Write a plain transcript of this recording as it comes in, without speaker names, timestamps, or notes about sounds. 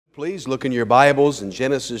Please look in your Bibles in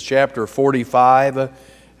Genesis chapter 45,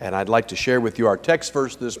 and I'd like to share with you our text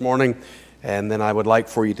verse this morning, and then I would like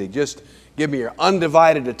for you to just give me your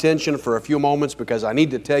undivided attention for a few moments, because I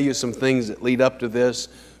need to tell you some things that lead up to this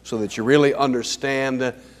so that you really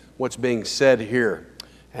understand what's being said here.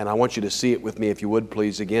 And I want you to see it with me, if you would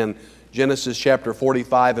please. Again, Genesis chapter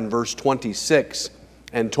 45 and verse 26,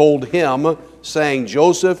 and told him, saying,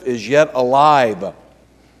 Joseph is yet alive,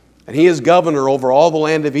 and he is governor over all the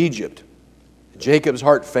land of Egypt. Jacob's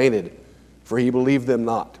heart fainted, for he believed them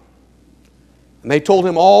not. And they told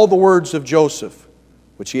him all the words of Joseph,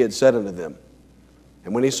 which he had said unto them.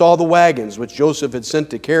 And when he saw the wagons which Joseph had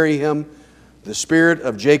sent to carry him, the spirit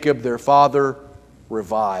of Jacob their father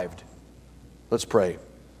revived. Let's pray.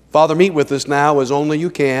 Father, meet with us now as only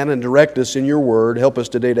you can, and direct us in your word. Help us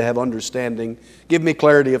today to have understanding. Give me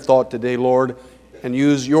clarity of thought today, Lord, and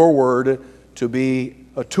use your word to be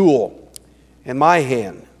a tool in my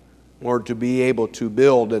hand, Lord, to be able to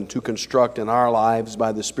build and to construct in our lives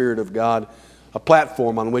by the Spirit of God a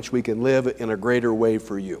platform on which we can live in a greater way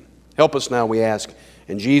for you. Help us now, we ask.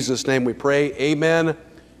 In Jesus' name we pray, amen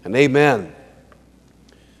and amen.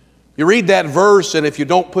 You read that verse, and if you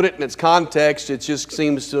don't put it in its context, it just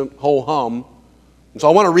seems to ho-hum. And so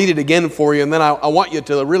I want to read it again for you, and then I want you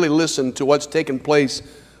to really listen to what's taken place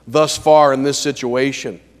thus far in this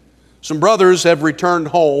situation. Some brothers have returned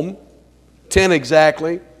home, 10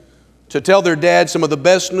 exactly, to tell their dad some of the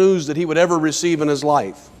best news that he would ever receive in his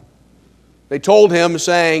life. They told him,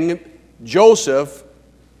 saying, Joseph,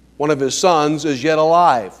 one of his sons, is yet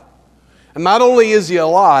alive. And not only is he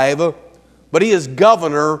alive, but he is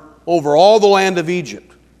governor over all the land of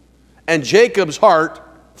Egypt. And Jacob's heart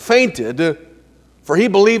fainted, for he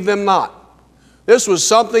believed them not. This was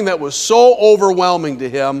something that was so overwhelming to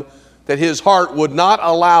him that his heart would not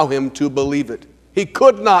allow him to believe it. He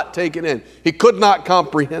could not take it in. He could not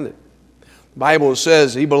comprehend it. The Bible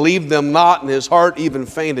says he believed them not, and his heart even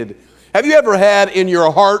fainted. Have you ever had in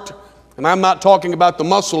your heart, and I'm not talking about the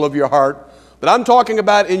muscle of your heart, but I'm talking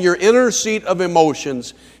about in your inner seat of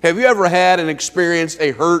emotions, have you ever had and experienced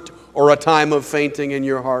a hurt or a time of fainting in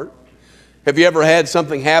your heart? Have you ever had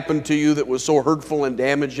something happen to you that was so hurtful and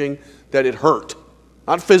damaging that it hurt?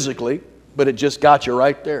 Not physically, but it just got you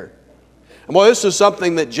right there. And well, this is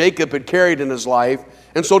something that Jacob had carried in his life.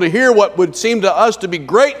 And so to hear what would seem to us to be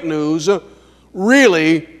great news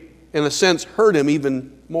really, in a sense, hurt him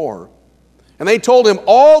even more. And they told him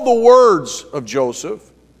all the words of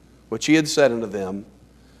Joseph, which he had said unto them.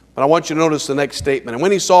 But I want you to notice the next statement. And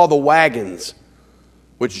when he saw the wagons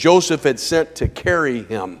which Joseph had sent to carry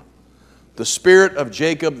him, the spirit of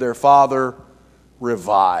Jacob their father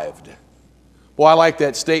revived. Boy, I like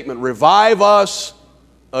that statement. Revive us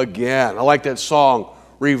again. I like that song.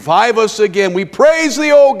 Revive us again. We praise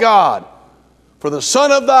thee, O God, for the Son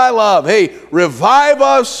of thy love. Hey, revive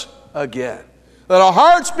us again. Let our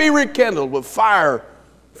hearts be rekindled with fire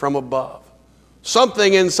from above.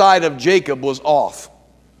 Something inside of Jacob was off.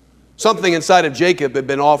 Something inside of Jacob had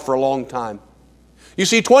been off for a long time. You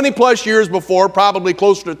see, 20 plus years before, probably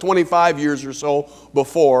closer to 25 years or so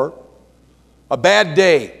before, a bad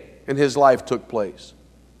day in his life took place.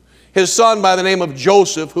 His son by the name of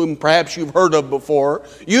Joseph, whom perhaps you've heard of before.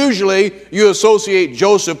 Usually you associate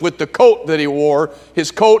Joseph with the coat that he wore, his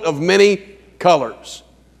coat of many colors.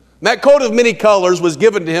 And that coat of many colors was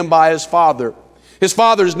given to him by his father. His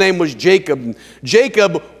father's name was Jacob.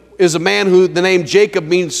 Jacob is a man who, the name Jacob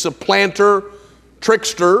means supplanter,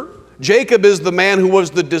 trickster. Jacob is the man who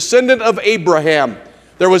was the descendant of Abraham.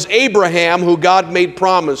 There was Abraham who God made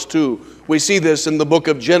promise to. We see this in the book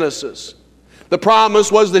of Genesis. The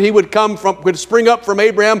promise was that he would spring up from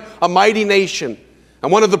Abraham a mighty nation. And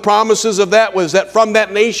one of the promises of that was that from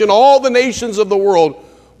that nation, all the nations of the world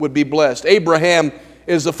would be blessed. Abraham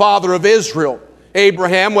is the father of Israel.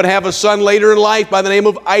 Abraham would have a son later in life by the name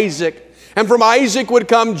of Isaac. And from Isaac would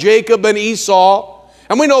come Jacob and Esau.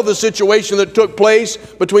 And we know the situation that took place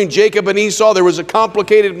between Jacob and Esau. There was a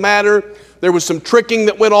complicated matter. There was some tricking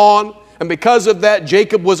that went on. And because of that,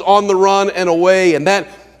 Jacob was on the run and away. And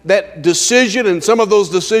that decision and some of those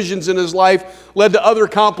decisions in his life led to other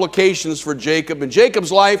complications for Jacob. And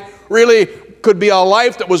Jacob's life really could be a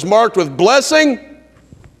life that was marked with blessing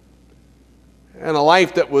and a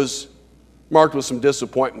life that was marked with some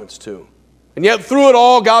disappointments too. And yet through it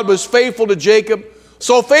all, God was faithful to Jacob.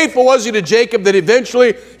 So faithful was he to Jacob that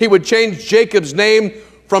eventually he would change Jacob's name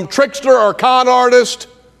from trickster or con artist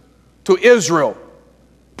to Israel,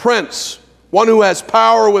 prince, one who has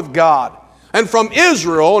power with God. And from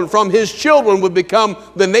Israel and from his children would become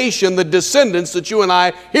the nation, the descendants that you and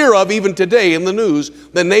I hear of even today in the news,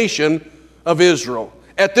 the nation of Israel.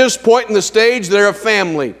 At this point in the stage, they're a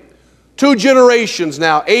family. 2 generations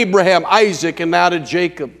now, Abraham, Isaac, and now to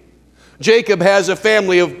Jacob. Jacob has a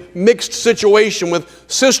family of mixed situation with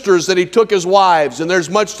sisters that he took as wives, and there's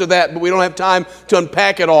much to that, but we don't have time to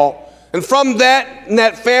unpack it all. And from that, in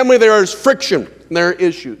that family, there is friction, and there are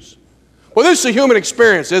issues. Well, this is a human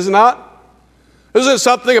experience, is it not? Isn't it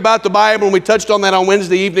something about the Bible, and we touched on that on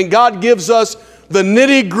Wednesday evening? God gives us the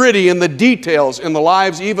nitty-gritty and the details in the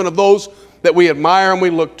lives even of those that we admire and we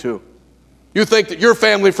look to. You think that your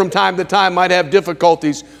family from time to time might have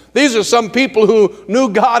difficulties. These are some people who knew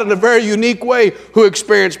God in a very unique way who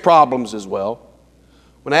experienced problems as well.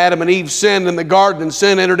 When Adam and Eve sinned in the garden and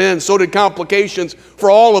sin entered in, so did complications for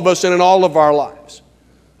all of us and in all of our lives.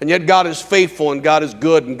 And yet God is faithful and God is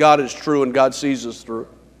good and God is true and God sees us through.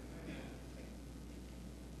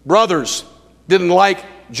 Brothers didn't like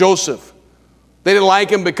Joseph. They didn't like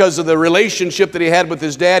him because of the relationship that he had with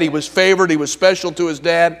his dad. He was favored. He was special to his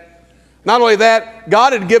dad. Not only that,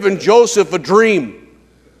 God had given Joseph a dream.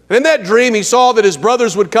 And in that dream, he saw that his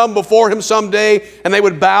brothers would come before him someday and they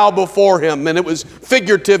would bow before him. And it was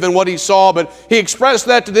figurative in what he saw, but he expressed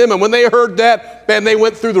that to them. And when they heard that, man, they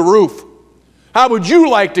went through the roof. How would you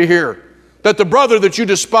like to hear that the brother that you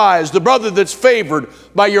despise, the brother that's favored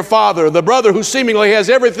by your father, the brother who seemingly has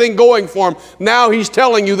everything going for him, now he's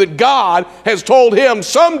telling you that God has told him,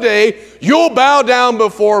 someday you'll bow down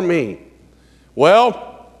before me? Well,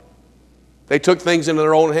 they took things into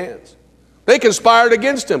their own hands. They conspired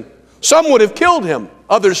against him. Some would have killed him.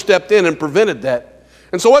 Others stepped in and prevented that.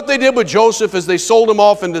 And so what they did with Joseph is they sold him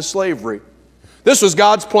off into slavery. This was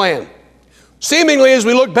God's plan. Seemingly, as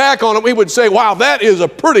we look back on it, we would say, wow, that is a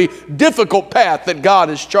pretty difficult path that God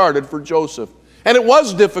has charted for Joseph. And it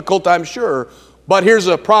was difficult, I'm sure. But here's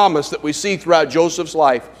a promise that we see throughout Joseph's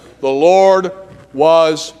life. The Lord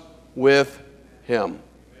was with him.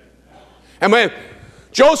 And man,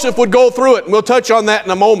 Joseph would go through it, and we'll touch on that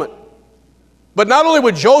in a moment. But not only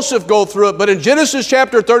would Joseph go through it, but in Genesis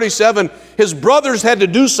chapter 37, his brothers had to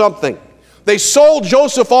do something. They sold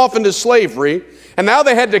Joseph off into slavery, and now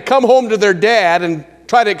they had to come home to their dad and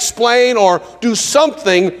try to explain or do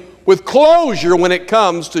something with closure when it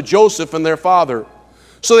comes to Joseph and their father.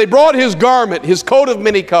 So they brought his garment, his coat of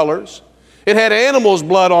many colors. It had animal's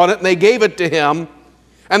blood on it, and they gave it to him.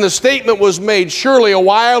 And the statement was made, surely a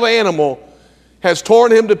wild animal has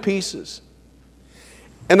torn him to pieces.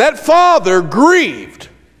 And that father grieved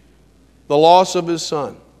the loss of his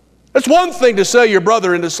son. It's one thing to sell your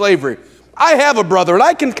brother into slavery. I have a brother, and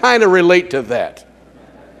I can kind of relate to that.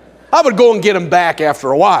 I would go and get him back after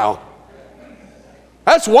a while.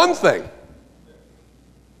 That's one thing.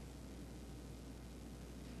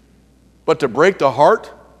 But to break the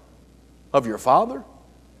heart of your father?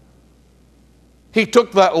 He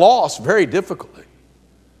took that loss very difficultly.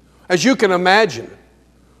 As you can imagine,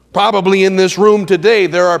 probably in this room today,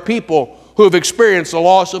 there are people who have experienced the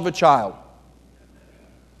loss of a child.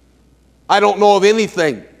 I don't know of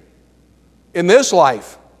anything in this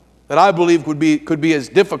life that I believe could be as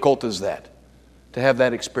difficult as that, to have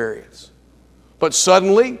that experience. But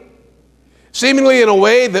suddenly, seemingly in a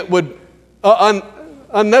way that would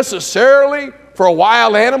unnecessarily for a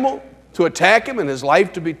wild animal to attack him and his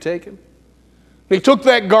life to be taken, he took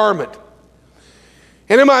that garment.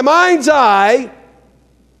 And in my mind's eye,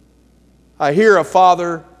 I hear a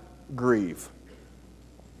father grieve.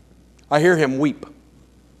 I hear him weep.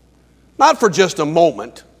 Not for just a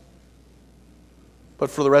moment, but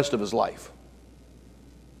for the rest of his life.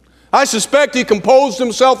 I suspect he composed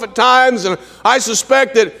himself at times, and I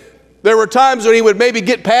suspect that there were times when he would maybe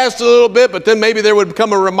get past a little bit, but then maybe there would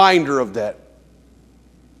become a reminder of that.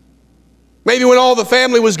 Maybe when all the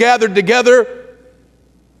family was gathered together,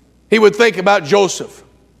 he would think about Joseph.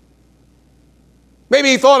 Maybe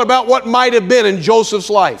he thought about what might have been in Joseph's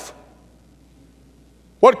life.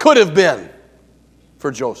 What could have been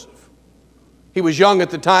for Joseph. He was young at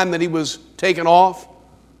the time that he was taken off,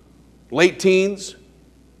 late teens.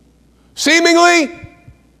 Seemingly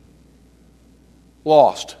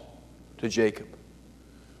lost to Jacob.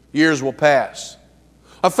 Years will pass.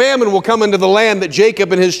 A famine will come into the land that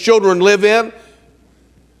Jacob and his children live in.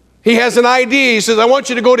 He has an idea. He says, I want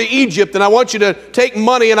you to go to Egypt, and I want you to take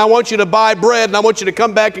money, and I want you to buy bread, and I want you to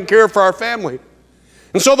come back and care for our family.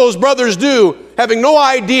 And so those brothers do, having no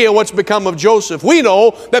idea what's become of Joseph. We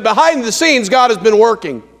know that behind the scenes, God has been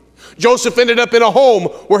working. Joseph ended up in a home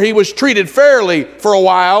where he was treated fairly for a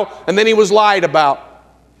while, and then he was lied about.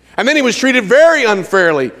 And then he was treated very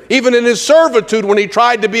unfairly, even in his servitude when he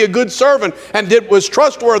tried to be a good servant and was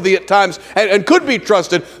trustworthy at times and could be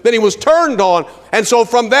trusted. Then he was turned on. And so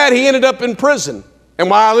from that he ended up in prison. And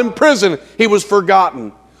while in prison, he was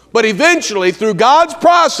forgotten. But eventually, through God's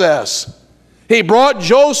process, He brought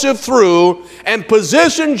Joseph through and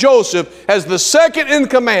positioned Joseph as the second in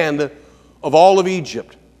command of all of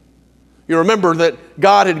Egypt. You remember that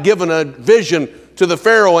God had given a vision to the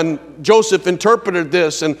Pharaoh, and Joseph interpreted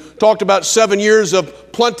this and talked about 7 years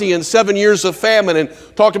of plenty and 7 years of famine, and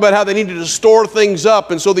talked about how they needed to store things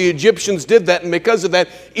up. And so the Egyptians did that, and because of that,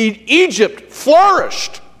 Egypt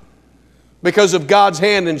flourished because of God's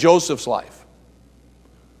hand in Joseph's life.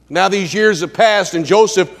 Now these years have passed, and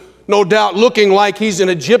Joseph, no doubt looking like he's an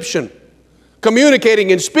Egyptian,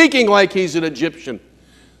 communicating and speaking like he's an Egyptian,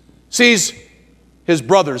 sees his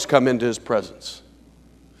brothers come into his presence.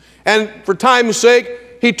 And for time's sake,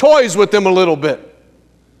 he toys with them a little bit.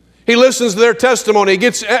 He listens to their testimony. He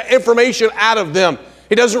gets information out of them.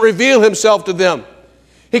 He doesn't reveal himself to them.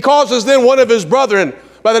 He causes then one of his brethren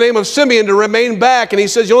by the name of Simeon to remain back, and he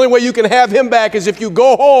says the only way you can have him back is if you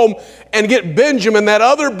go home and get Benjamin, that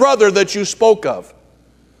other brother that you spoke of.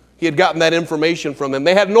 He had gotten that information from them.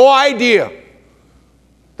 They had no idea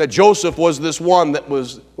that Joseph was this one that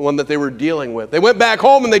was the one that they were dealing with. They went back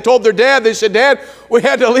home and they told their dad, they said, "Dad, we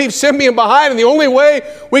had to leave Simeon behind, and the only way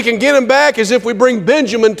we can get him back is if we bring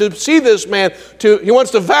Benjamin to see this man. He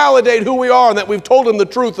wants to validate who we are and that we've told him the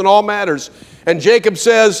truth in all matters." And Jacob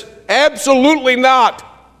says, "Absolutely not.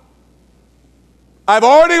 I've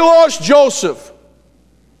already lost Joseph.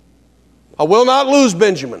 I will not lose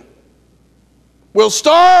Benjamin. We'll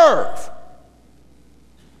starve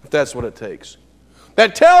if that's what it takes."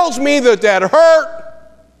 That tells me that that hurt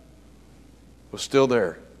was still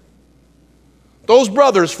there. Those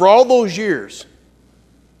brothers, for all those years,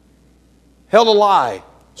 held a lie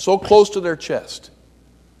so close to their chest.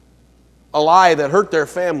 A lie that hurt their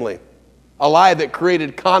family. A lie that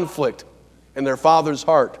created conflict in their father's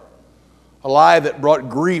heart. A lie that brought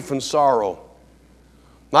grief and sorrow.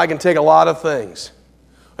 And I can take a lot of things,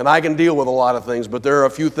 and I can deal with a lot of things, but there are a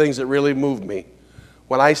few things that really move me.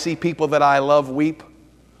 When I see people that I love weep,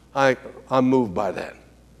 I'm moved by that,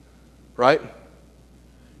 right?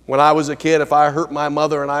 When I was a kid, if I hurt my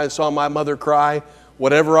mother and I saw my mother cry,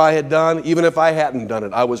 whatever I had done, even if I hadn't done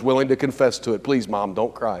it, I was willing to confess to it. "Please, Mom,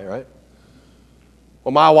 don't cry," right?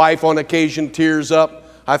 When my wife on occasion tears up,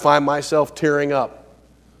 I find myself tearing up.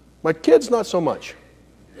 My kids, not so much.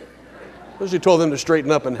 I usually told them to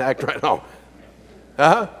straighten up and act right now.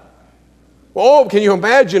 Oh, can you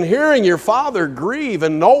imagine hearing your father grieve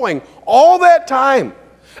and knowing all that time?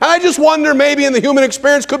 And I just wonder, maybe in the human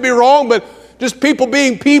experience, could be wrong, but just people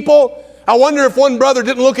being people, I wonder if one brother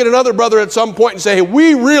didn't look at another brother at some point and say, "Hey,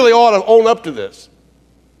 we really ought to own up to this.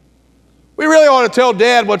 We really ought to tell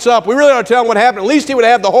Dad what's up. We really ought to tell him what happened." At least he would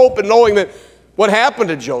have the hope in knowing that what happened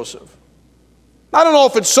to Joseph. I don't know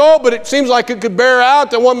if it's so, but it seems like it could bear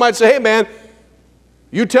out that one might say, "Hey, man,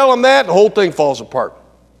 you tell him that, the whole thing falls apart.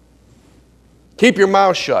 Keep your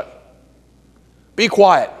mouth shut. Be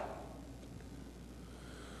quiet."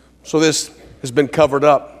 So this has been covered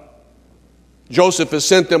up. Joseph has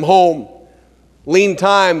sent them home. Lean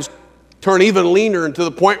times turn even leaner, and to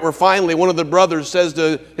the point where finally one of the brothers says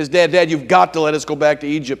to his dad, "Dad, you've got to let us go back to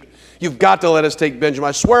Egypt. You've got to let us take Benjamin.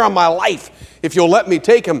 I swear on my life, if you'll let me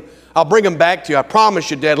take him, I'll bring him back to you. I promise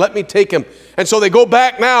you, Dad, let me take him." And so they go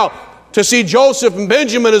back now to see Joseph, and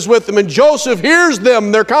Benjamin is with them, and Joseph hears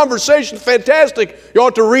them. Their conversation, fantastic. You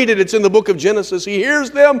ought to read it. It's in the book of Genesis. He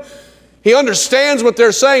hears them. He understands what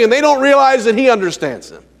they're saying, and they don't realize that he understands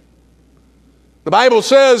them. The Bible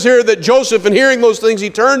says here that Joseph, in hearing those things, he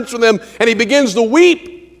turns from them and he begins to weep.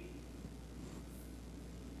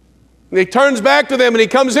 And he turns back to them and he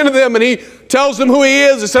comes into them and he tells them who he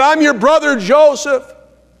is. He said, "I'm your brother Joseph.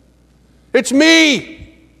 It's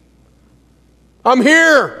me. I'm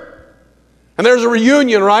here." And there's a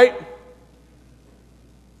reunion, right?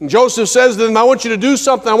 And Joseph says to them, "I want you to do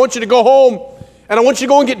something. I want you to go home, and I want you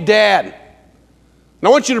to go and get Dad. And I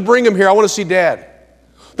want you to bring him here. I want to see Dad."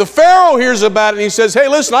 The Pharaoh hears about it, and he says, "Hey,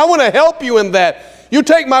 listen, I want to help you in that. You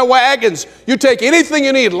take my wagons. You take anything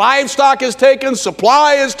you need. Livestock is taken.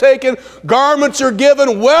 Supply is taken. Garments are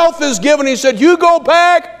given. Wealth is given." He said, "You go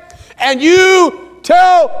back, and you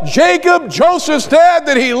tell Jacob, Joseph's dad,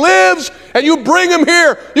 that he lives, and you bring him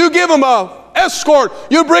here. You give him an escort.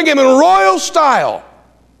 You bring him in royal style."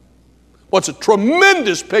 What's a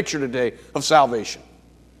tremendous picture today of salvation.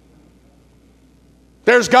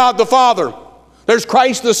 There's God the Father. There's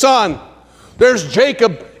Christ the Son. There's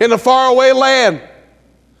Jacob in the faraway land.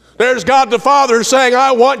 There's God the Father saying,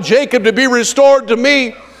 "I want Jacob to be restored to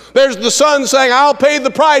me." There's the Son saying, "I'll pay the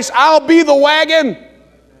price. I'll be the wagon."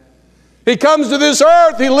 He comes to this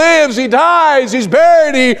earth, he lives, he dies, he's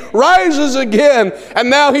buried, he rises again, and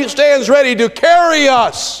now he stands ready to carry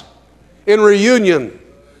us in reunion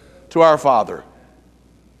to our Father.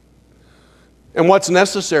 And what's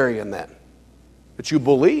necessary in that? That you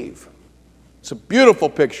believe. It's a beautiful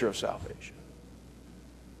picture of salvation.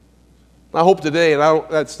 I hope today, and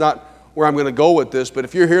that's not where I'm going to go with this, but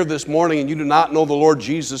if you're here this morning and you do not know the Lord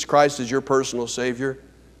Jesus Christ as your personal Savior,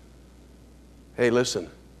 hey, listen,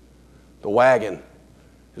 the wagon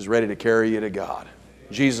is ready to carry you to God.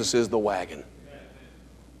 Jesus is the wagon.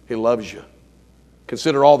 He loves you.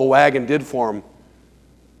 Consider all the wagon did for him.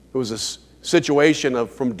 It was a situation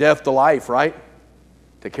of from death to life, right?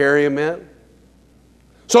 To carry him in.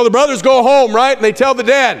 So the brothers go home, right? And they tell the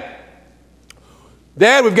dad,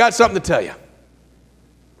 Dad, we've got something to tell you.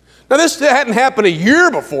 Now this hadn't happened a year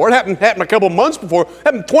before. It happened a couple months before. It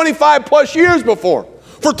happened 25 plus years before.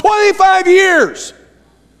 For 25 years,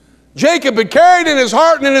 Jacob had carried in his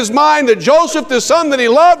heart and in his mind that Joseph, the son that he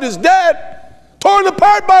loved, is dead, torn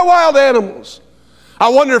apart by wild animals. I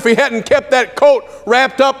wonder if he hadn't kept that coat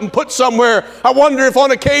wrapped up and put somewhere. I wonder if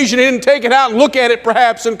on occasion he didn't take it out and look at it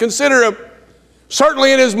perhaps and consider it.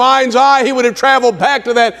 Certainly in his mind's eye he would have traveled back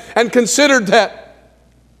to that and considered that.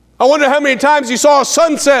 I wonder how many times he saw a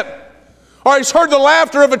sunset, or he's heard the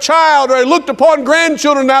laughter of a child, or he looked upon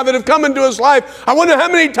grandchildren now that have come into his life. I wonder how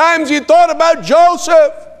many times he thought about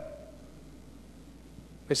Joseph.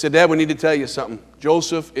 They said, Dad, we need to tell you something.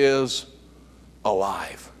 Joseph is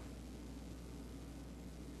alive.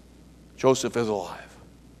 Joseph is alive.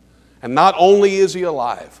 And not only is he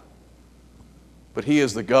alive, but he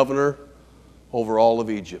is the governor over all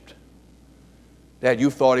of Egypt. Dad,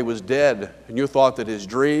 you thought he was dead, and you thought that his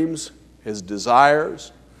dreams, his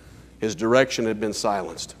desires, his direction had been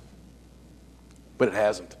silenced. But it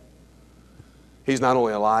hasn't. He's not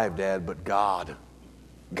only alive, Dad, but God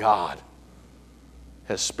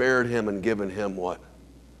has spared him and given him what?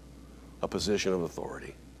 A position of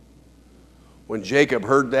authority. When Jacob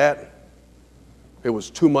heard that, it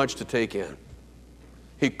was too much to take in.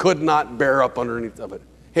 He could not bear up underneath of it.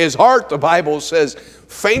 His heart, the Bible says,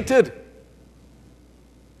 fainted.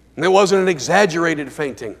 And it wasn't an exaggerated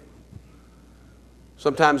fainting.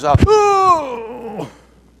 Sometimes that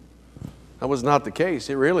was not the case.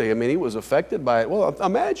 He was affected by it. Well,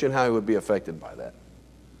 imagine how he would be affected by that.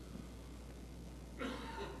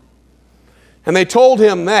 And they told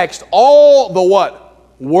him next all the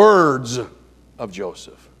what? Words of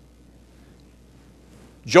Joseph.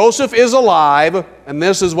 Joseph is alive, and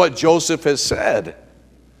this is what Joseph has said.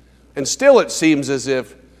 And still it seems as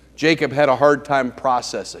if Jacob had a hard time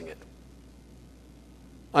processing it.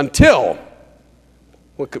 Until,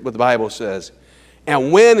 what the Bible says,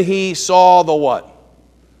 and when he saw the what?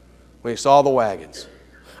 When he saw the wagons.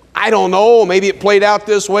 I don't know, maybe it played out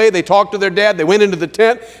this way. They talked to their dad, they went into the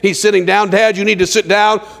tent. He's sitting down. Dad, you need to sit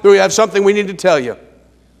down. We have something we need to tell you.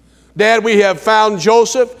 Dad, we have found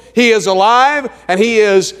Joseph. He is alive, and he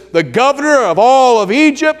is the governor of all of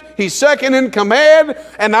Egypt. He's second in command,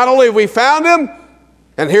 and not only have we found him,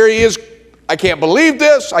 and here he is. I can't believe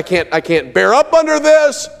this. I can't bear up under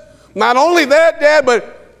this. Not only that, Dad,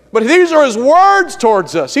 but these are his words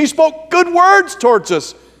towards us. He spoke good words towards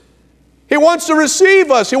us. He wants to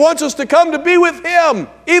receive us. He wants us to come to be with him.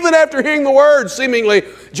 Even after hearing the words, seemingly,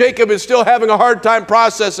 Jacob is still having a hard time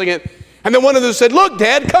processing it. And then one of them said, look,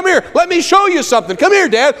 Dad, come here. Let me show you something. Come here,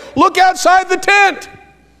 Dad. Look outside the tent.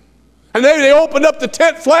 And then they opened up the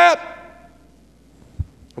tent flap.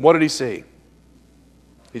 And what did he see?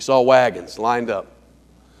 He saw wagons lined up.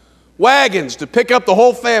 Wagons to pick up the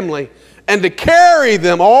whole family and to carry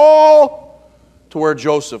them all to where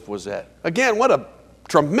Joseph was at. Again, what a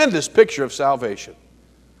tremendous picture of salvation.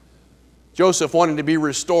 Joseph wanting to be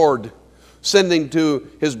restored, sending to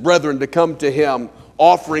his brethren to come to him,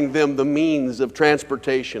 offering them the means of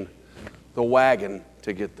transportation, the wagon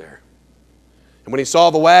to get there. And when he saw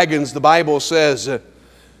the wagons, the Bible says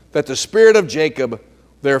that the spirit of Jacob,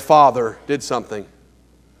 their father, did something.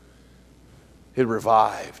 It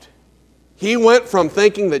revived. He went from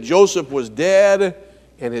thinking that Joseph was dead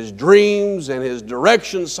and his dreams and his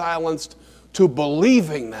direction silenced to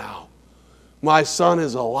believing now, my son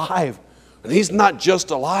is alive. And he's not just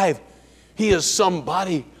alive, he is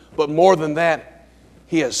somebody. But more than that,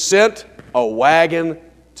 he has sent a wagon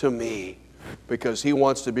to me because he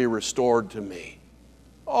wants to be restored to me.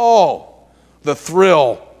 Oh, the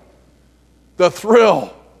thrill. The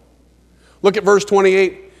thrill. Look at verse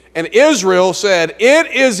 28. And Israel said, it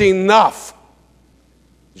is enough.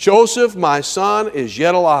 Joseph, my son, is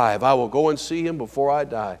yet alive. I will go and see him before I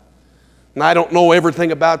die. And I don't know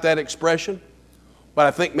everything about that expression, but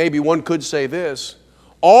I think maybe one could say this.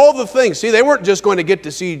 All the things, see, they weren't just going to get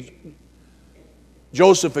to see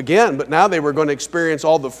Joseph again, but now they were going to experience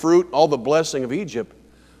all the fruit, all the blessing of Egypt.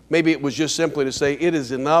 Maybe it was just simply to say, it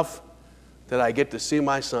is enough that I get to see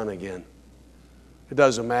my son again. It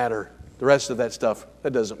doesn't matter. The rest of that stuff,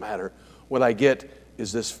 that doesn't matter. What I get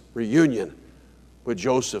is this reunion with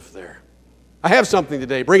Joseph there. I have something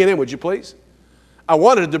today. Bring it in, would you please? I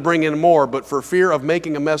wanted to bring in more, but for fear of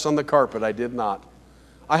making a mess on the carpet, I did not.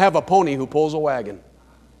 I have a pony who pulls a wagon.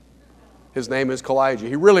 His name is Kalijah.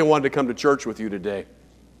 He really wanted to come to church with you today,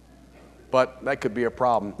 but that could be a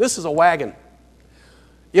problem. This is a wagon.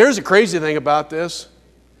 Here's the crazy thing about this.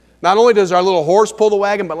 Not only does our little horse pull the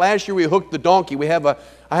wagon, but last year we hooked the donkey. I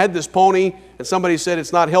had this pony, and somebody said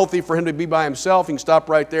it's not healthy for him to be by himself. You can stop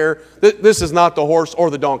right there. This is not the horse or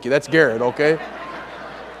the donkey. That's Garrett, okay?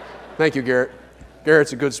 Thank you, Garrett.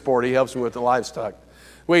 Garrett's a good sport. He helps me with the livestock.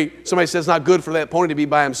 Somebody said it's not good for that pony to be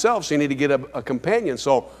by himself, so you need to get a companion.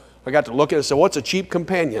 So I got to look at it and said, what's a cheap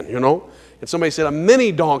companion, you know? And somebody said, a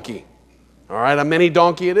mini donkey. All right, a mini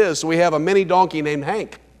donkey it is. So we have a mini donkey named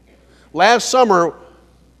Hank. Last summer,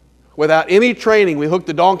 without any training, we hooked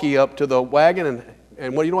the donkey up to the wagon,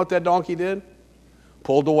 and you know what that donkey did?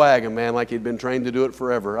 Pulled the wagon, man, like he'd been trained to do it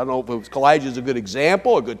forever. I don't know if Kalijah's a good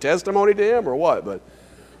example, a good testimony to him or what, but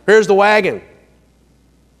here's the wagon.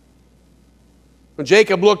 When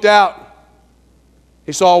Jacob looked out,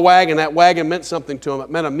 he saw a wagon. That wagon meant something to him. It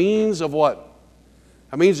meant a means of what?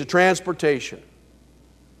 A means of transportation.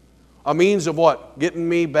 A means of what? Getting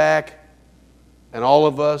me back and all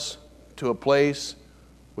of us to a place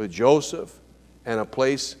with Joseph and a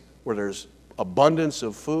place where there's abundance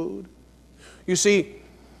of food. You see,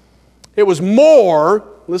 it was more,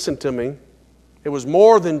 listen to me, it was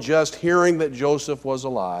more than just hearing that Joseph was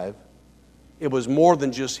alive. It was more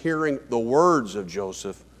than just hearing the words of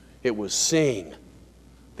Joseph. It was seeing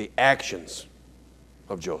the actions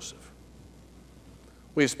of Joseph.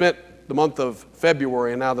 We've spent the month of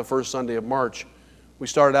February and now the first Sunday of March. We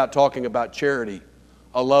started out talking about charity,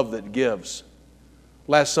 a love that gives.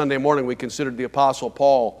 Last Sunday morning we considered the Apostle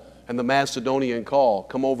Paul and the Macedonian call.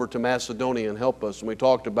 Come over to Macedonia and help us. And we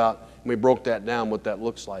talked about, and we broke that down, what that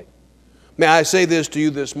looks like. May I say this to you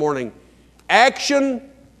this morning? Action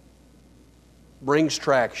brings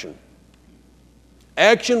traction.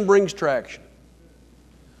 Action brings traction.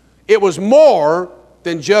 It was more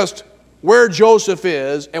than just where Joseph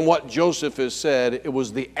is and what Joseph has said. It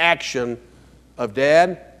was the action of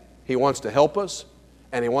Dad. He wants to help us,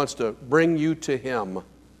 and he wants to bring you to him.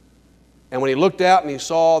 And when he looked out and he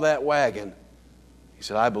saw that wagon, he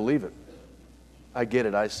said, I believe it. I get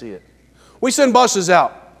it. I see it. We send buses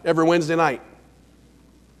out every Wednesday night.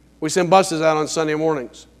 We send buses out on Sunday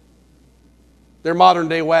mornings. They're modern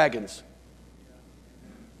day wagons.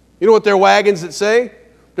 You know what they're wagons that say?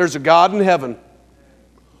 There's a God in heaven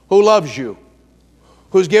who loves you,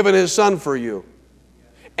 who's given his son for you.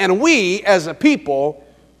 And we, as a people,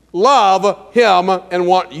 love him and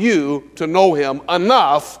want you to know him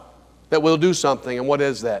enough that we'll do something. And what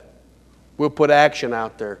is that? We'll put action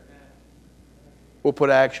out there. We'll put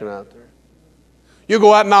action out there. You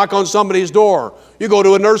go out and knock on somebody's door. You go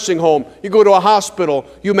to a nursing home. You go to a hospital.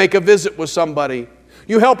 You make a visit with somebody.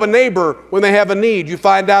 You help a neighbor when they have a need. You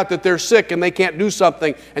find out that they're sick and they can't do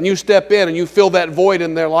something, and you step in and you fill that void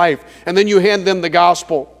in their life, and then you hand them the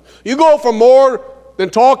gospel. You go for more than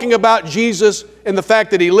talking about Jesus and the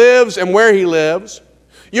fact that he lives and where he lives.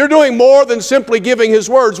 You're doing more than simply giving his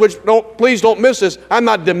words, which please don't miss this. I'm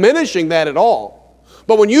not diminishing that at all.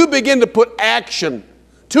 But when you begin to put action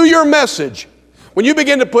to your message, when you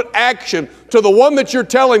begin to put action to the one that you're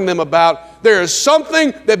telling them about, there is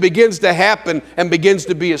something that begins to happen and begins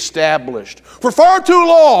to be established. For far too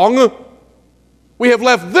long, we have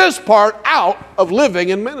left this part out of living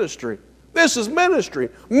in ministry. This is ministry.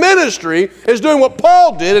 Ministry is doing what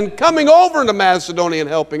Paul did and coming over into Macedonia and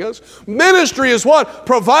helping us. Ministry is what?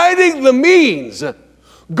 Providing the means.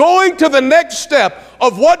 Going to the next step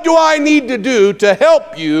of what do I need to do to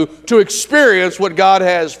help you to experience what God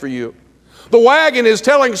has for you. The wagon is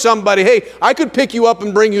telling somebody, hey, I could pick you up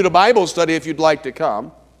and bring you to Bible study if you'd like to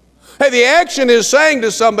come. Hey, the action is saying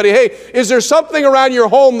to somebody, hey, is there something around your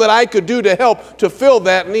home that I could do to help to fill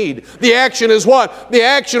that need? The action is what? The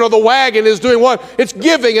action of the wagon is doing what? It's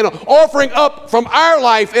giving and offering up from our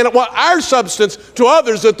life and what our substance to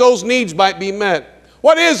others that those needs might be met.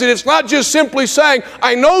 What is it? It's not just simply saying,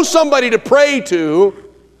 I know somebody to pray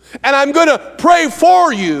to, and I'm going to pray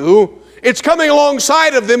for you. It's coming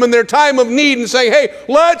alongside of them in their time of need and saying, hey,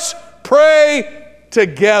 let's pray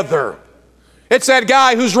together. It's that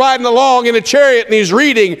guy who's riding along in a chariot and he's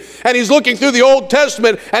reading and he's looking through the Old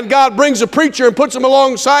Testament, and God brings a preacher and puts him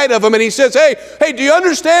alongside of him, and he says, hey, do you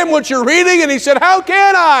understand what you're reading? And he said, how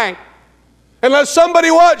can I? Unless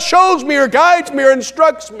somebody what? Shows me or guides me or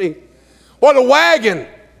instructs me. What a wagon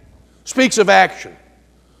speaks of action.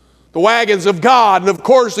 The wagons of God, and of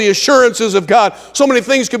course the assurances of God. So many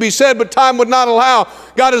things could be said, but time would not allow.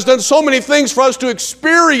 God has done so many things for us to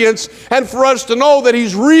experience and for us to know that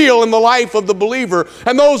He's real in the life of the believer.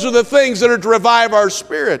 And those are the things that are to revive our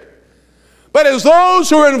spirit. But as those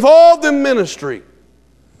who are involved in ministry,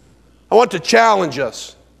 I want to challenge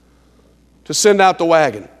us to send out the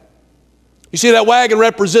wagon. You see, that wagon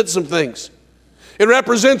represents some things. It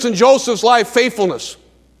represents in Joseph's life faithfulness.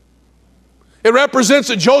 It represents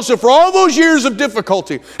that Joseph, for all those years of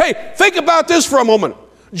difficulty. Hey, think about this for a moment.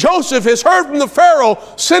 Joseph has heard from the Pharaoh,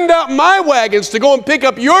 send out my wagons to go and pick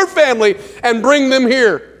up your family and bring them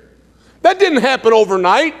here. That didn't happen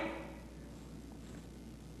overnight.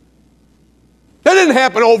 That didn't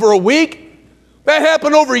happen over a week. That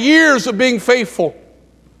happened over years of being faithful.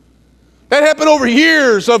 That happened over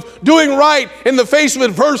years of doing right in the face of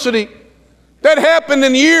adversity. That happened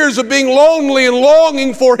in years of being lonely and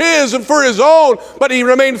longing for his and for his own. But he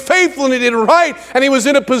remained faithful and he did right. And he was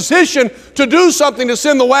in a position to do something to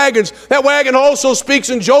send the wagons. That wagon also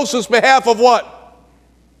speaks in Joseph's behalf of what?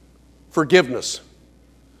 Forgiveness.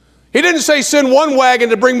 He didn't say send one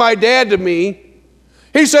wagon to bring my dad to me.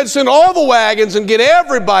 He said send all the wagons and get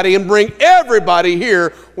everybody and bring everybody here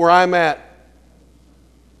where I'm at.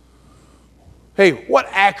 Hey, what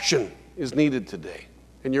action is needed today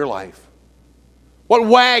in your life? What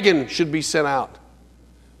wagon should be sent out?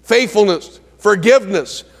 Faithfulness,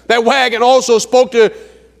 forgiveness. That wagon also spoke to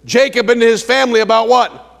Jacob and his family about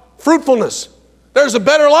what? Fruitfulness. There's a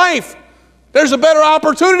better life. There's a better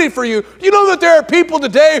opportunity for you. You know that there are people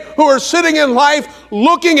today who are sitting in life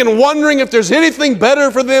looking and wondering if there's anything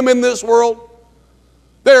better for them in this world?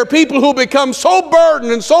 There are people who become so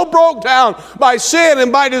burdened and so broke down by sin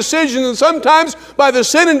and by decisions, and sometimes by the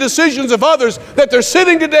sin and decisions of others, that they're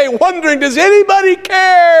sitting today wondering, does anybody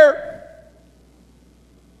care?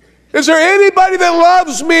 Is there anybody that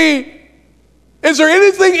loves me? Is there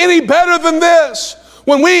anything any better than this?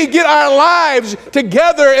 When we get our lives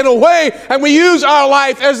together in a way and we use our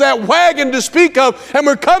life as that wagon to speak of, and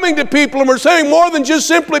we're coming to people and we're saying more than just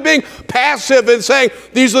simply being passive and saying,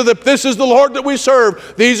 this is the Lord that we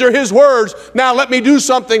serve. These are His words. Now let me do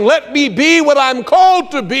something. Let me be what I'm called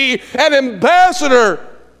to be, an ambassador.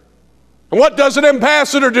 And what does an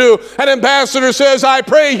ambassador do? An ambassador says, I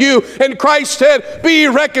pray you in Christ's stead, be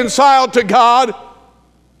reconciled to God.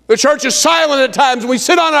 The church is silent at times, and we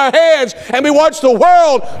sit on our hands and we watch the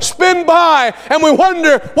world spin by and we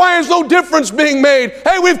wonder, why is no difference being made?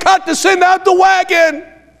 Hey, we've got to send out the wagon.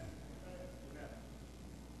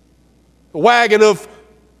 The wagon of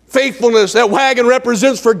faithfulness. That wagon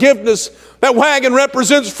represents forgiveness. That wagon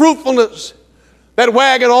represents fruitfulness. That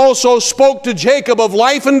wagon also spoke to Jacob of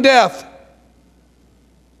life and death.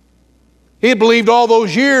 He had believed all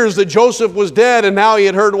those years that Joseph was dead, and now he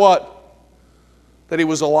had heard what? That he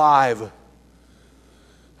was alive.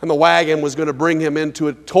 And the wagon was going to bring him into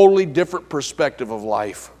a totally different perspective of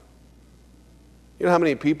life. You know how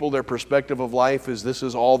many people, their perspective of life is this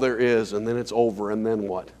is all there is, and then it's over, and then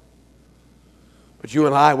what? But you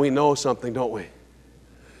and I, we know something, don't we?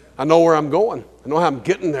 I know where I'm going. I know how I'm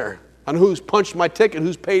getting there. I know who's punched my ticket,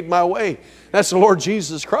 who's paid my way. That's the Lord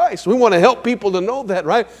Jesus Christ. We want to help people to know that,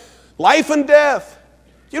 right? Life and death.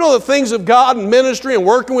 You know the things of God and ministry and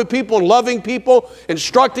working with people and loving people,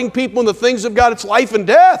 instructing people in the things of God, it's life and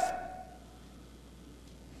death.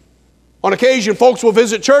 On occasion, folks will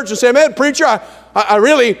visit church and say, man, preacher, I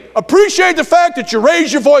really appreciate the fact that you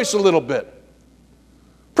raise your voice a little bit.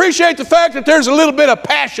 Appreciate the fact that there's a little bit of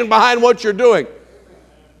passion behind what you're doing.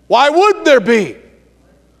 Why wouldn't there be?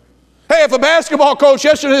 Hey, if a basketball coach,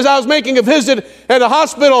 yesterday as I was making a visit at a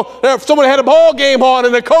hospital, if someone had a ball game on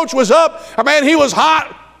and the coach was up, man, he was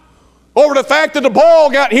hot over the fact that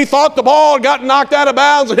he thought the ball got knocked out of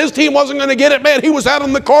bounds and his team wasn't going to get it. Man, he was out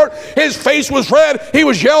on the court. His face was red. He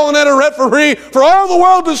was yelling at a referee for all the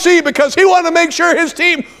world to see because he wanted to make sure his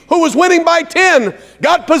team, who was winning by 10,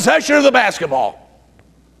 got possession of the basketball.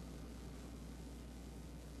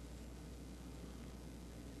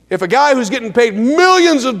 If a guy who's getting paid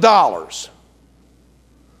millions of dollars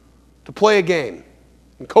to play a game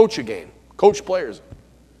and coach a game, coach players,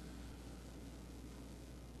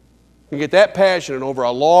 can get that passionate over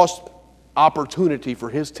a lost opportunity for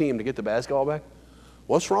his team to get the basketball back,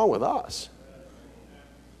 what's wrong with us?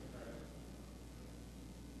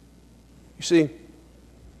 You see,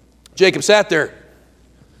 Jacob sat there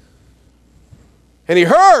and he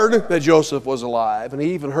heard that Joseph was alive, and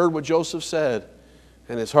he even heard what Joseph said.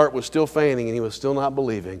 And his heart was still fainting, and he was still not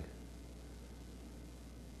believing. And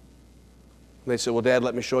they said, well, Dad,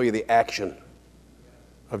 let me show you the action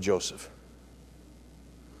of Joseph.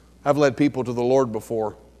 I've led people to the Lord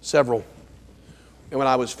before Several. And when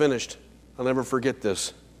I was finished, I'll never forget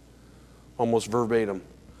this, almost verbatim.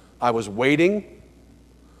 I was waiting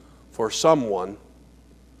for someone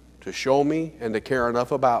to show me and to care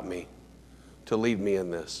enough about me to lead me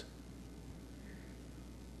in this.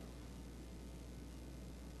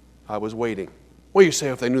 I was waiting. Well, you say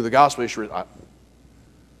if they knew the gospel,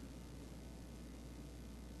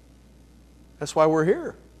 that's why we're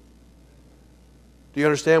here. Do you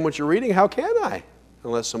understand what you're reading? How can I?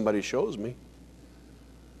 Unless somebody shows me.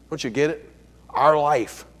 Don't you get it? Our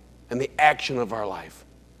life and the action of our life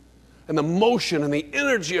and the motion and the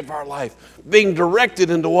energy of our life being directed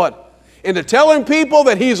into what? Into telling people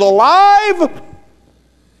that He's alive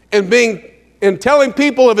and telling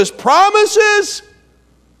people of His promises,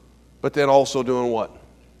 but then also doing what?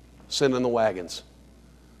 Sending the wagons.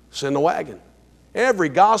 Send the wagon. Every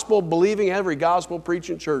gospel believing, every gospel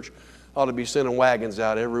preaching church ought to be sending wagons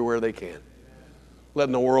out everywhere they can.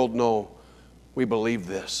 Letting the world know we believe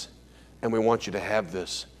this and we want you to have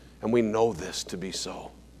this and we know this to be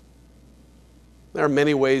so. There are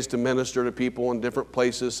many ways to minister to people in different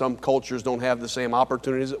places. Some cultures don't have the same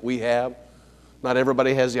opportunities that we have. Not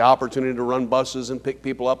everybody has the opportunity to run buses and pick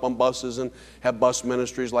people up on buses and have bus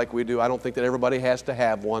ministries like we do. I don't think that everybody has to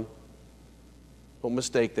have one. Don't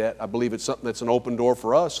mistake that. I believe it's something that's an open door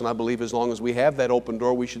for us, and I believe as long as we have that open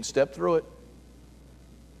door, we should step through it.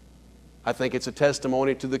 I think it's a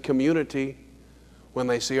testimony to the community when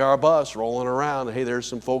they see our bus rolling around. Hey, there's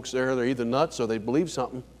some folks there, they're either nuts or they believe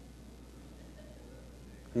something.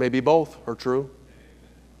 Maybe both are true.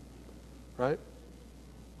 Right?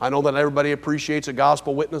 I know that everybody appreciates a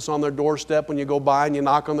gospel witness on their doorstep when you go by and you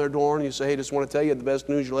knock on their door and you say, hey, just want to tell you the best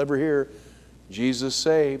news you'll ever hear. Jesus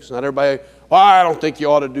saves. Not everybody, well, I don't think you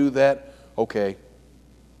ought to do that. Okay.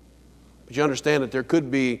 But you understand that there could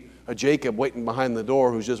be a Jacob waiting behind the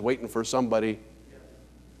door who's just waiting for somebody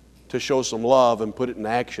to show some love and put it in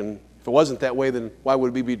action. If it wasn't that way, then why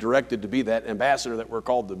would we be directed to be that ambassador that we're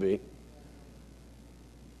called to be?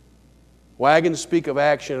 Wagons speak of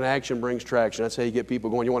action, and action brings traction. That's how you get people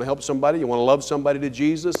going. You want to help somebody? You want to love somebody to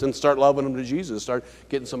Jesus? And start loving them to Jesus. Start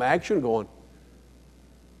getting some action going.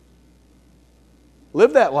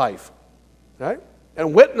 Live that life, right?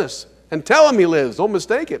 And witness and tell him He lives. Don't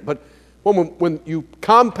mistake it. But when you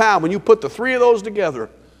compound, when you put the three of those together,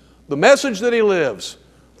 the message that He lives,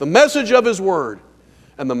 the message of His Word,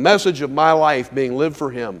 and the message of my life being lived for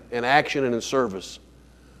Him in action and in service,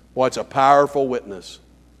 boy, it's a powerful witness.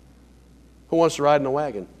 Who wants to ride in a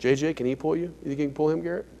wagon? JJ, can he pull you? You think you can pull him,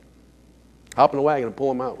 Garrett? Hop in the wagon and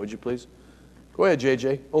pull him out, would you please? Go ahead,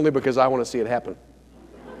 JJ. Only because I want to see it happen.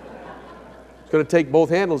 It's going to take both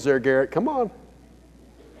handles there, Garrett. Come on.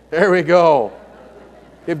 There we go.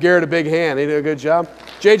 Give Garrett a big hand. He did a good job.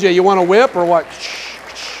 JJ, you want a whip or what?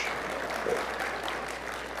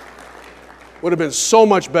 Would have been so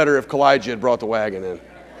much better if Kalijah had brought the wagon in.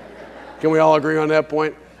 Can we all agree on that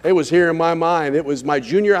point? It was here in my mind. It was my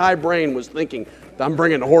junior high brain was thinking, I'm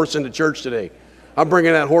bringing the horse into church today. I'm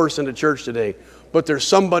bringing that horse into church today. But there's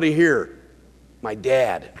somebody here, my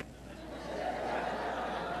dad,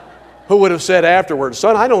 who would have said afterwards,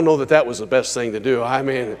 son, I don't know that that was the best thing to do. I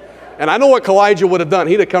mean, and I know what Kalijah would have done.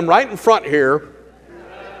 He'd have come right in front here.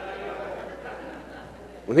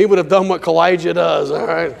 And he would have done what Kalijah does, all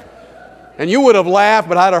right? And you would have laughed,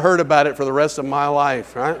 but I'd have heard about it for the rest of my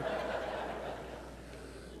life, right?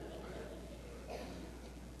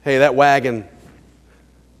 Hey, that wagon,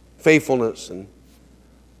 faithfulness, and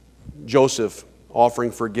Joseph offering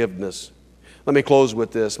forgiveness. Let me close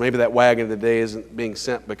with this. Maybe that wagon today isn't being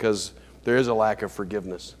sent because there is a lack of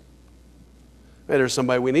forgiveness. Maybe there's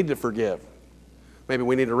somebody we need to forgive. Maybe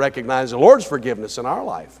we need to recognize the Lord's forgiveness in our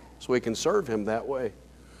life so we can serve Him that way.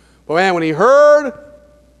 But man, when he heard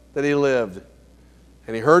that He lived,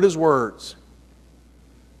 and he heard His words,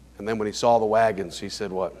 and then when he saw the wagons, he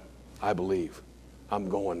said what? I believe. I'm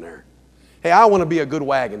going there. Hey, I want to be a good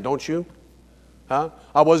wagon, don't you? Huh?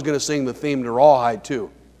 I was going to sing the theme to Rawhide too.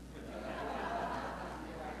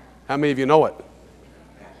 How many of you know it?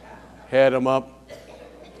 Head 'em up.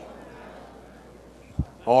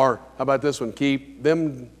 Or how about this one? Keep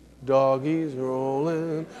them doggies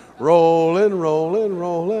rolling, rolling, rolling,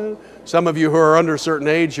 rolling. Some of you who are under a certain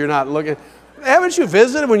age, you're not looking. Haven't you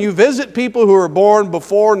visited? When you visit people who were born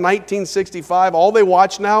before 1965, all they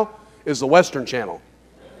watch now is the Western Channel.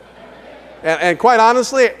 And quite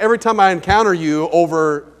honestly, every time I encounter you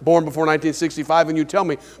born before 1965 and you tell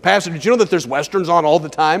me, Pastor, did you know that there's Westerns on all the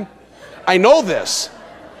time? I know this.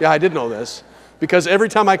 Yeah, I did know this. Because every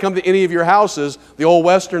time I come to any of your houses, the old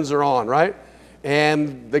Westerns are on, right?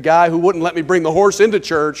 And the guy who wouldn't let me bring the horse into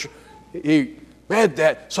church, the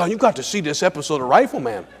Man, son, you got to see this episode of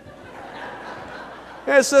Rifleman.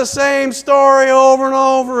 It's the same story over and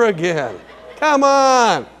over again. Come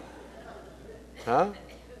on. Huh?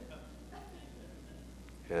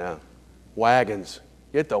 Yeah. Wagons.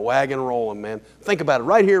 Get the wagon rolling, man. Think about it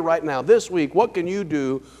right here, right now. This week, what can you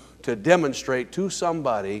do to demonstrate to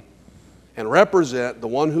somebody and represent the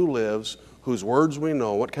one who lives, whose words we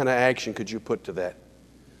know? What kind of action could you put to that?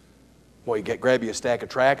 Well, grab you a stack of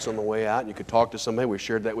tracts on the way out, and you could talk to somebody. We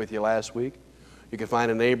shared that with you last week. You could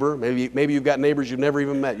find a neighbor. Maybe you've got neighbors you've never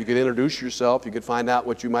even met. You could introduce yourself. You could find out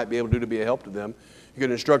what you might be able to do to be a help to them. You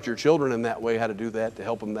could instruct your children in that way, how to do that, to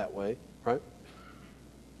help them that way, right?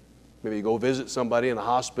 Maybe you go visit somebody in a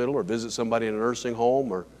hospital or visit somebody in a nursing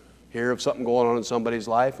home or hear of something going on in somebody's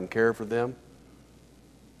life and care for them.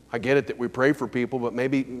 I get it that we pray for people, but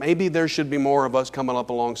maybe there should be more of us coming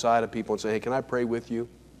up alongside of people and say, hey, can I pray with you?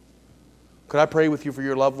 Could I pray with you for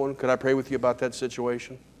your loved one? Could I pray with you about that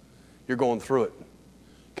situation? You're going through it.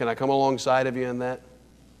 Can I come alongside of you in that?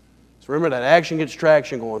 So remember that action gets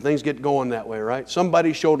traction going. Things get going that way, right?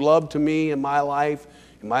 Somebody showed love to me in my life,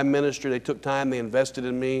 in my ministry. They took time. They invested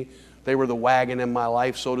in me. They were the wagon in my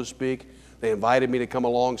life, so to speak. They invited me to come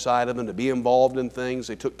alongside of them, to be involved in things.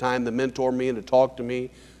 They took time to mentor me and to talk to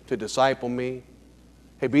me, to disciple me.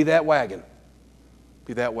 Hey, be that wagon.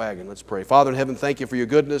 Be that wagon. Let's pray. Father in heaven, thank you for your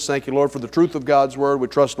goodness. Thank you, Lord, for the truth of God's word. We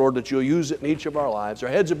trust, Lord, that you'll use it in each of our lives. Our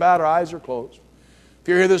heads are bowed, our eyes are closed. If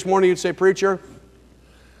you're here this morning, you'd say, preacher,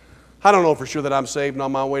 I don't know for sure that I'm saved and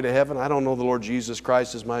on my way to heaven. I don't know the Lord Jesus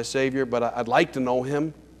Christ as my Savior, but I'd like to know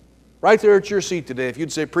Him. Right there at your seat today, if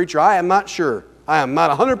you'd say, preacher, I am not sure. I am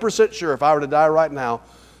not 100% sure if I were to die right now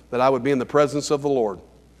that I would be in the presence of the Lord.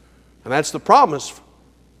 And that's the promise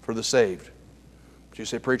for the saved. But you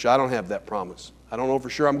say, preacher, I don't have that promise. I don't know for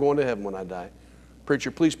sure I'm going to heaven when I die.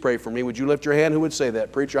 Preacher, please pray for me. Would you lift your hand? Who would say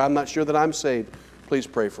that? Preacher, I'm not sure that I'm saved. Please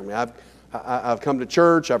pray for me. I've come to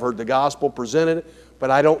church. I've heard the gospel presented,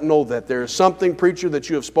 but I don't know that. There is something, preacher, that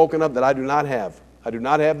you have spoken of that I do not have. I do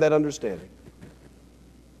not have that understanding. I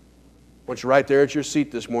want you right there at your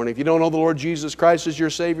seat this morning. If you don't know the Lord Jesus Christ as your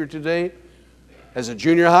Savior today, as a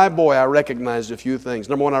junior high boy, I recognized a few things.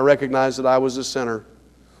 Number one, I recognized that I was a sinner.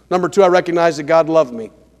 Number two, I recognized that God loved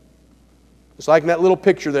me. It's like in that little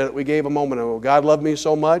picture that we gave a moment ago. God loved me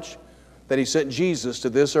so much that He sent Jesus to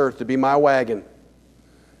this earth to be my wagon.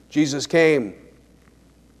 Jesus came.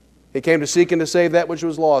 He came to seek and to save that which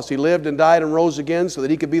was lost. He lived and died and rose again so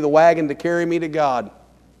that He could be the wagon to carry me to God.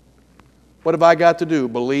 What have I got to do?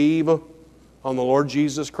 Believe on the Lord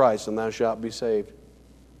Jesus Christ and thou shalt be saved.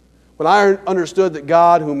 When I understood that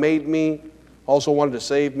God who made me also wanted to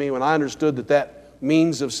save me, when I understood that that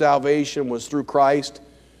means of salvation was through Christ,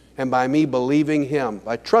 and by me believing Him,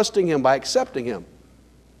 by trusting Him, by accepting Him.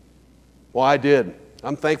 Well, I did.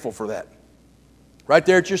 I'm thankful for that. Right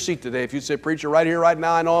there at your seat today, if you'd say, preacher, right here, right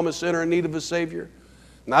now, I know I'm a sinner in need of a Savior.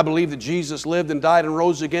 And I believe that Jesus lived and died and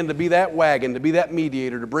rose again to be that wagon, to be that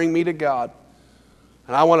mediator, to bring me to God.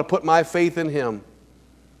 And I want to put my faith in Him.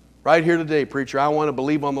 Right here today, preacher, I want to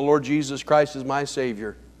believe on the Lord Jesus Christ as my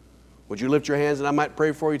Savior. Would you lift your hands and I might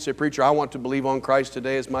pray for you? You'd say, preacher, I want to believe on Christ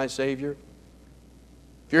today as my Savior.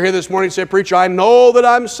 If you're here this morning and say, preacher, I know that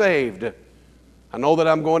I'm saved. I know that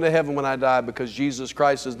I'm going to heaven when I die because Jesus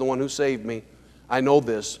Christ is the one who saved me. I know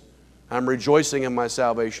this. I'm rejoicing in my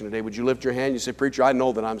salvation today. Would you lift your hand? You say, preacher, I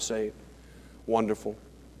know that I'm saved. Wonderful.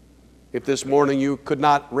 If this morning you could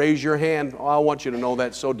not raise your hand, I want you to know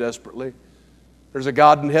that so desperately. There's a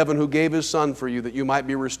God in heaven who gave His Son for you that you might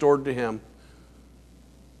be restored to Him.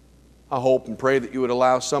 I hope and pray that you would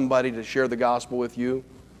allow somebody to share the gospel with you.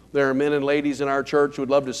 There are men and ladies in our church who would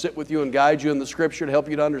love to sit with you and guide you in the Scripture to help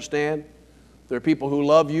you to understand. There are people who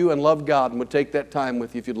love you and love God and would take that time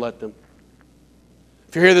with you if you'd let them.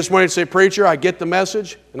 If you're here this morning and say, preacher, I get the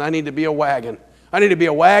message and I need to be a wagon. I need to be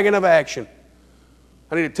a wagon of action.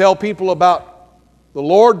 I need to tell people about the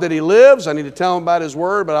Lord, that He lives. I need to tell them about His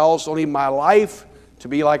Word, but I also need my life to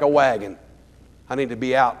be like a wagon. I need to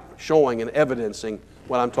be out showing and evidencing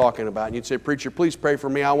what I'm talking about. And you'd say, preacher, please pray for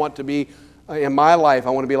me. I want to be, in my life, I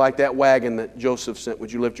want to be like that wagon that Joseph sent.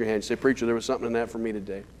 Would you lift your hand and say, preacher, there was something in that for me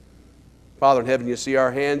today. Father in heaven, you see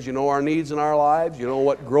our hands. You know our needs in our lives. You know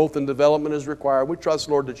what growth and development is required. We trust,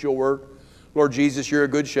 Lord, that you'll work. Lord Jesus, you're a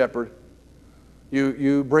good shepherd.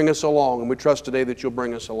 You bring us along, and we trust today that you'll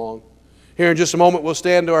bring us along. Here in just a moment, we'll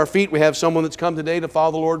stand to our feet. We have someone that's come today to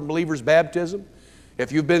follow the Lord in believers' baptism.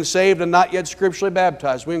 If you've been saved and not yet scripturally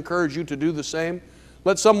baptized, we encourage you to do the same.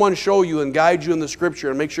 Let someone show you and guide you in the Scripture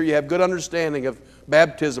and make sure you have good understanding of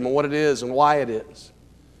baptism and what it is and why it is.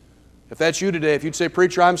 If that's you today, if you'd say,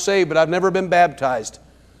 preacher, I'm saved, but I've never been baptized.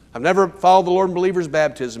 I've never followed the Lord in believer's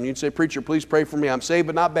baptism. You'd say, preacher, please pray for me. I'm saved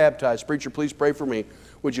but not baptized. Preacher, please pray for me.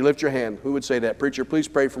 Would you lift your hand? Who would say that? Preacher, please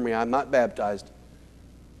pray for me. I'm not baptized.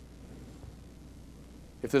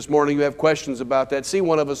 If this morning you have questions about that, see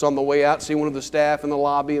one of us on the way out, see one of the staff in the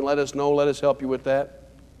lobby, and let us know. Let us help you with that.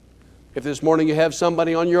 If this morning you have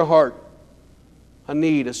somebody on your heart, a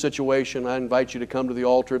need, a situation, I invite you to come to the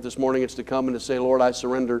altar. If this morning it's to come and to say, Lord, I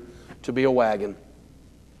surrender to be a wagon.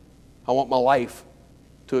 I want my life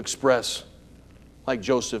to express like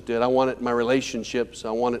Joseph did. I want it in my relationships.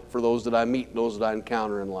 I want it for those that I meet, those that I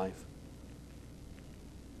encounter in life.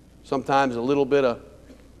 Sometimes a little bit of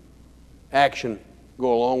action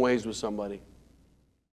go a long ways with somebody.